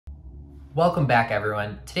Welcome back,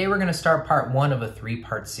 everyone. Today we're going to start part one of a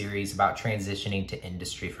three-part series about transitioning to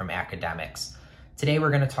industry from academics. Today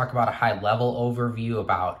we're going to talk about a high-level overview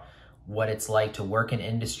about what it's like to work in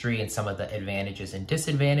industry and some of the advantages and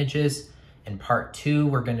disadvantages. In part two,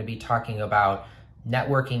 we're going to be talking about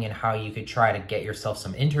networking and how you could try to get yourself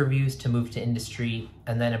some interviews to move to industry.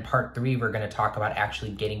 And then in part three, we're going to talk about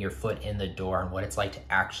actually getting your foot in the door and what it's like to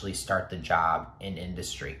actually start the job in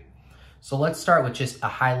industry. So let's start with just a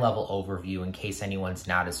high-level overview in case anyone's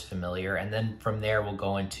not as familiar, and then from there we'll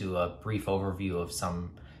go into a brief overview of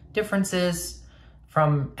some differences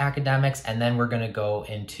from academics, and then we're going to go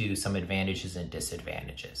into some advantages and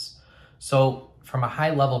disadvantages. So from a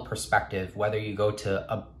high-level perspective, whether you go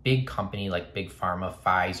to a big company like Big Pharma,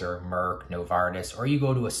 Pfizer, Merck, Novartis, or you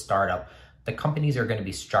go to a startup, the companies are going to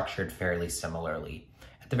be structured fairly similarly.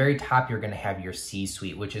 At the very top, you're going to have your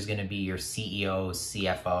C-suite, which is going to be your CEO,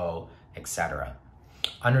 CFO, etc.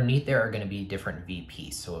 Underneath there are going to be different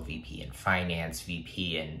VPs, so a VP in finance,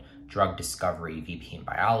 VP in drug discovery, VP in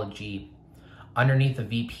biology. Underneath the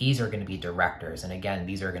VPs are going to be directors, and again,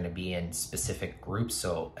 these are going to be in specific groups,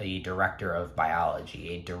 so a director of biology,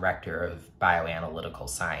 a director of bioanalytical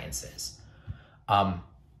sciences.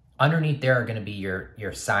 Underneath there are going to be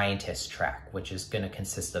your scientist track, which is going to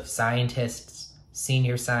consist of scientists,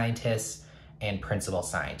 senior scientists, and principal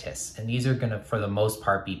scientists. And these are going to, for the most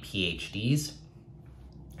part, be PhDs.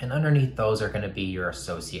 And underneath those are going to be your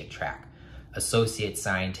associate track, associate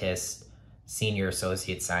scientist, senior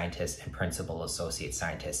associate scientist, and principal associate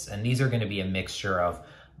scientists. And these are going to be a mixture of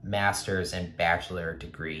master's and bachelor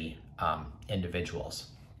degree individuals.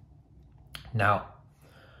 Now,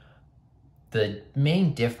 the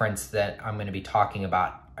main difference that I'm going to be talking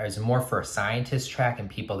about is more for a scientist track and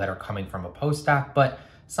people that are coming from a postdoc, but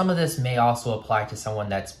some of this may also apply to someone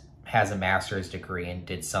that has a master's degree and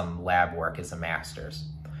did some lab work as a master's.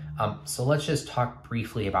 So let's just talk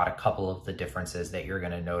briefly about a couple of the differences that you're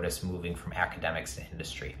going to notice moving from academics to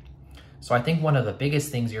industry. So I think one of the biggest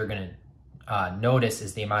things you're going to notice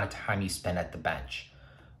is the amount of time you spend at the bench.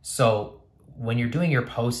 So when you're doing your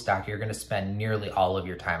postdoc, you're going to spend nearly all of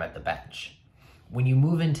your time at the bench. When you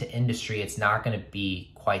move into industry, it's not going to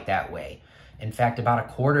be quite that way. In fact, about a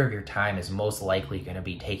quarter of your time is most likely going to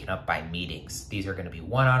be taken up by meetings. These are going to be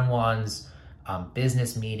one-on-ones,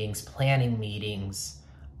 business meetings, planning meetings,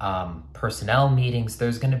 personnel meetings.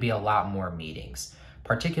 There's going to be a lot more meetings,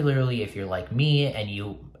 particularly if you're like me and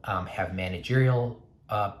you have managerial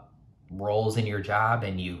roles in your job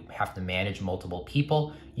and you have to manage multiple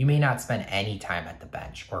people. You may not spend any time at the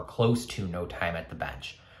bench or close to no time at the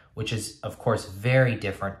bench, which is, of course, very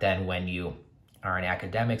different than when you are in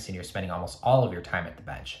academics and you're spending almost all of your time at the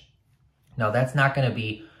bench. Now, that's not going to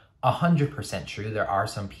be 100% true. There are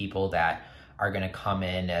some people that are going to come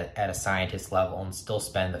in at a scientist level and still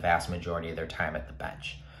spend the vast majority of their time at the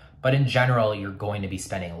bench. But in general, you're going to be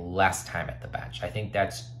spending less time at the bench. I think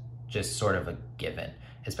that's just sort of a given,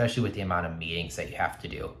 especially with the amount of meetings that you have to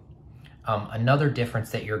do. Another difference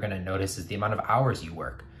that you're going to notice is the amount of hours you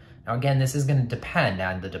work. Now, again, this is going to depend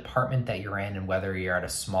on the department that you're in and whether you're at a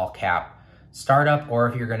small cap startup or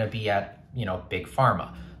if you're going to be at, big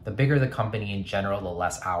pharma. The bigger the company in general, the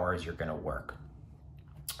less hours you're going to work.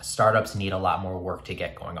 Startups need a lot more work to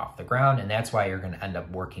get going off the ground, and that's why you're going to end up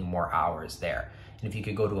working more hours there. And if you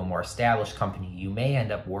could go to a more established company, you may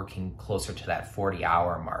end up working closer to that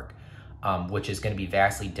 40-hour mark, which is going to be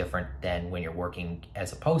vastly different than when you're working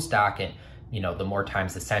as a postdoc. And, the more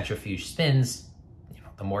times the centrifuge spins,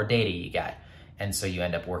 the more data you get. And so you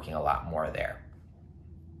end up working a lot more there.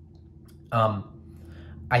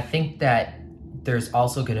 I think that there's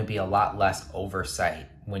also going to be a lot less oversight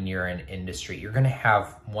when you're in industry. You're going to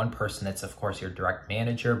have one person that's, of course, your direct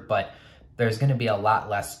manager, but there's going to be a lot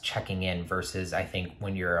less checking in versus, I think,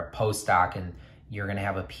 when you're a postdoc and you're going to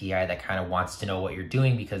have a PI that kind of wants to know what you're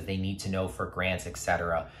doing because they need to know for grants,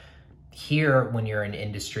 etc. Here, when you're in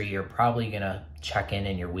industry, you're probably going to check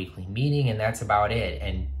in your weekly meeting, and that's about it.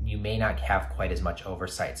 And you may not have quite as much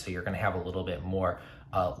oversight, so you're going to have a little bit more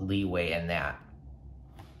leeway in that.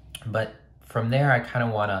 But from there, I kind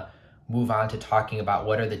of want to move on to talking about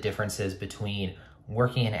what are the differences between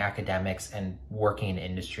working in academics and working in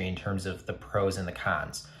industry in terms of the pros and the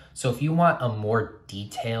cons. So if you want a more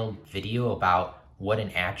detailed video about what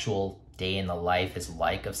an actual day in the life is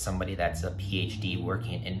like of somebody that's a PhD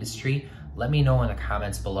working in industry, let me know in the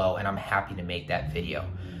comments below and I'm happy to make that video.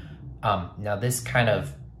 Now this kind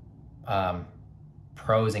of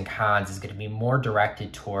pros and cons is going to be more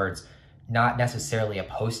directed towards not necessarily a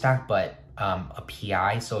postdoc, but a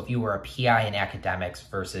PI. So if you were a PI in academics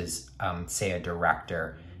versus, say, a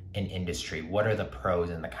director in industry, what are the pros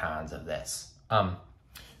and the cons of this?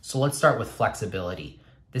 So let's start with flexibility.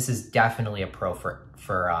 This is definitely a pro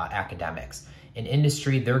for academics. In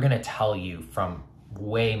industry, they're gonna tell you from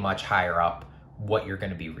way much higher up what you're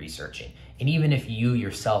gonna be researching. And even if you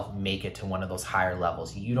yourself make it to one of those higher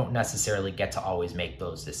levels, you don't necessarily get to always make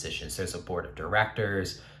those decisions. There's a board of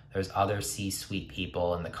directors, there's other C-suite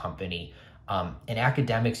people in the company. In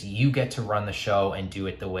academics, you get to run the show and do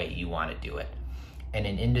it the way you wanna do it. And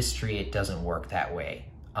in industry, it doesn't work that way.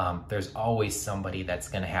 There's always somebody that's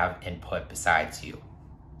gonna have input besides you.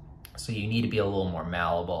 So you need to be a little more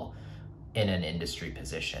malleable in an industry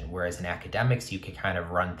position, whereas in academics, you can kind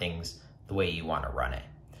of run things the way you want to run it.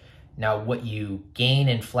 Now, what you gain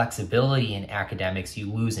in flexibility in academics, you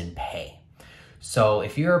lose in pay. So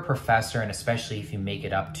if you're a professor, and especially if you make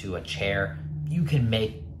it up to a chair, you can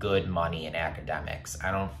make good money in academics.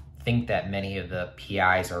 I don't think that many of the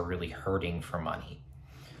PIs are really hurting for money.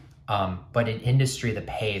 But in industry, the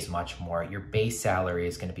pay is much more. Your base salary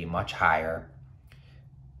is going to be much higher.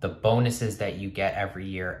 The bonuses that you get every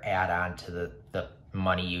year add on to the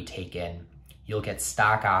money you take in. You'll get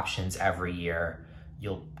stock options every year.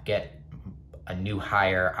 You'll get a new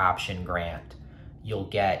hire option grant. You'll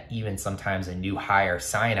get even sometimes a new hire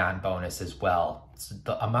sign-on bonus as well. So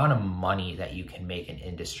the amount of money that you can make in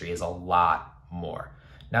industry is a lot more.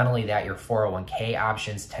 Not only that, your 401k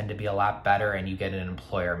options tend to be a lot better, and you get an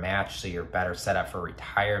employer match, so you're better set up for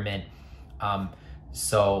retirement.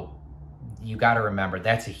 So you got to remember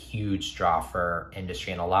that's a huge draw for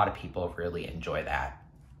industry, and a lot of people really enjoy that.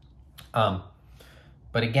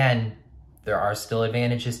 But again, there are still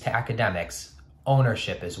advantages to academics.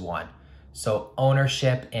 Ownership is one. So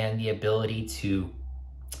ownership and the ability to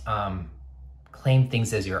claim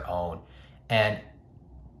things as your own. And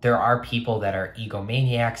there are people that are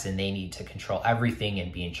egomaniacs and they need to control everything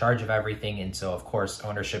and be in charge of everything. And so of course,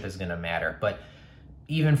 ownership is going to matter. But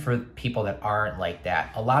even for people that aren't like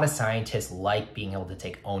that, a lot of scientists like being able to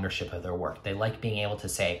take ownership of their work. They like being able to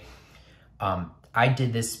say, I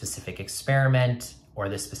did this specific experiment or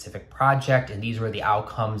this specific project, and these were the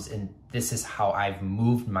outcomes, and this is how I've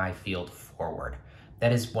moved my field forward.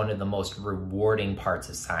 That is one of the most rewarding parts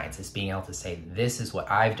of science, is being able to say, this is what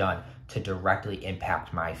I've done to directly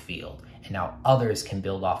impact my field, and now others can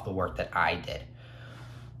build off the work that I did.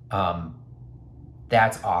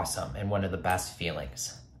 That's awesome and one of the best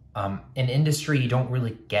feelings. In industry, you don't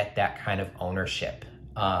really get that kind of ownership.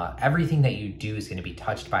 Everything that you do is going to be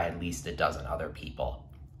touched by at least a dozen other people.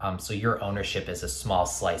 So your ownership is a small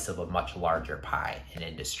slice of a much larger pie in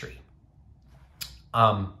industry.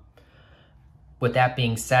 With that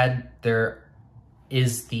being said, there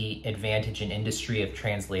is the advantage in industry of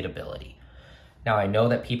translatability. Now, I know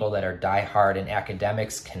that people that are diehard in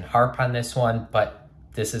academics can harp on this one, but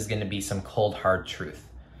this is going to be some cold, hard truth.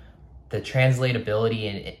 The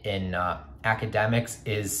translatability in academics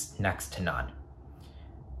is next to none.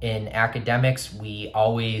 In academics, we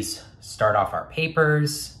always start off our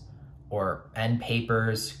papers or end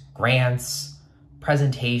papers, grants,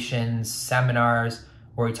 presentations, seminars,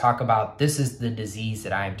 where we talk about, this is the disease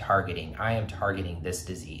that I am targeting. I am targeting this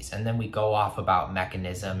disease. And then we go off about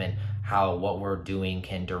mechanism and how what we're doing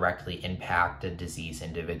can directly impact a disease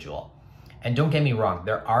individual. And don't get me wrong,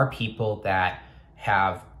 there are people that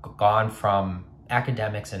have gone from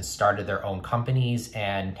academics and started their own companies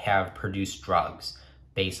and have produced drugs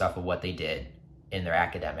based off of what they did in their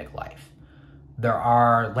academic life. There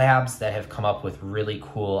are labs that have come up with really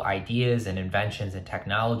cool ideas and inventions and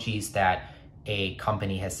technologies that a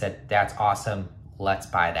company has said, that's awesome, let's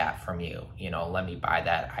buy that from you. Let me buy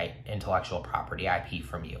that intellectual property IP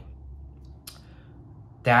from you.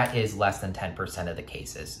 That is less than 10% of the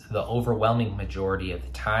cases. The overwhelming majority of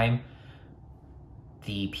the time,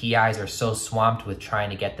 the PIs are so swamped with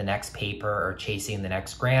trying to get the next paper or chasing the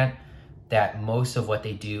next grant that most of what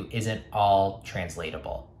they do isn't all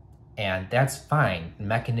translatable. And that's fine.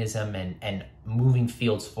 Mechanism and moving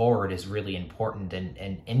fields forward is really important,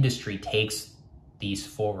 and industry takes these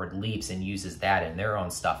forward leaps and uses that in their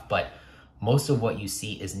own stuff. But most of what you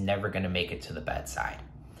see is never going to make it to the bedside.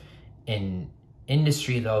 In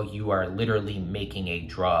industry, though, you are literally making a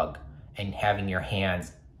drug and having your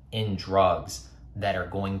hands in drugs that are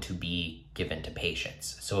going to be given to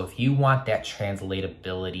patients. So if you want that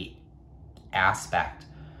translatability aspect,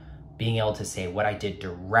 being able to say what I did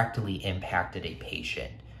directly impacted a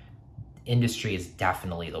patient, industry is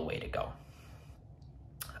definitely the way to go.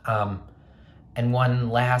 And one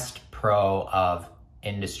last pro of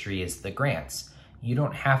industry is the grants. You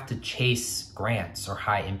don't have to chase grants or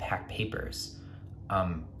high impact papers.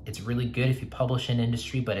 It's really good if you publish in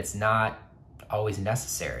industry, but it's not always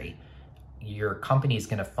necessary. your company is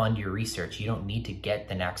going to fund your research. You don't need to get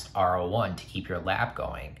the next R01 to keep your lab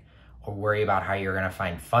going, or worry about how you're going to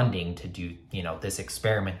find funding to do, this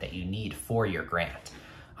experiment that you need for your grant.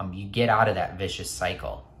 You get out of that vicious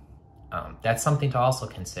cycle. That's something to also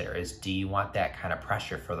consider is, do you want that kind of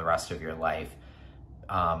pressure for the rest of your life?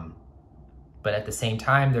 But at the same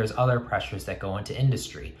time, there's other pressures that go into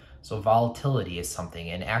industry. So volatility is something.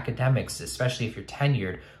 In academics, especially if you're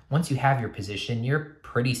tenured, once you have your position, you're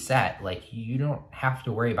pretty set. Like, you don't have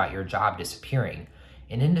to worry about your job disappearing.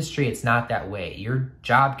 In industry, it's not that way. Your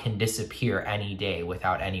job can disappear any day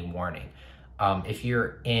without any warning. If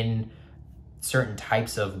you're in certain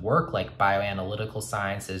types of work like bioanalytical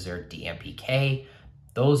sciences or DMPK,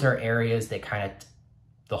 those are areas that kind of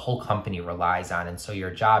the whole company relies on, and so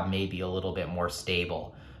your job may be a little bit more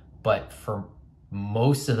stable. But for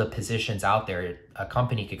most of the positions out there, a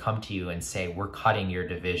company could come to you and say, we're cutting your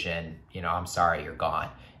division, I'm sorry, you're gone.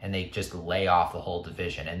 And they just lay off the whole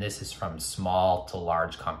division. And this is from small to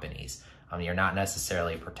large companies. You're not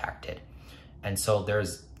necessarily protected. And so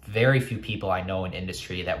there's very few people I know in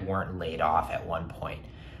industry that weren't laid off at one point.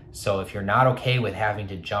 So if you're not okay with having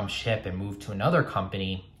to jump ship and move to another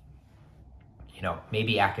company,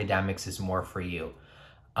 maybe academics is more for you.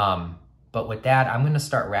 But with that, I'm going to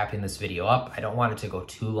start wrapping this video up. I don't want it to go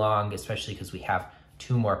too long, especially because we have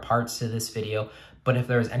 2 more parts to this video. But if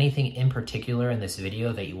there's anything in particular in this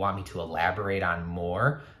video that you want me to elaborate on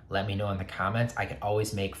more, let me know in the comments. I can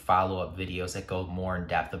always make follow-up videos that go more in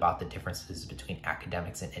depth about the differences between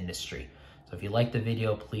academics and industry. So if you like the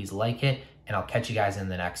video, please like it, and I'll catch you guys in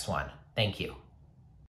the next one. Thank you.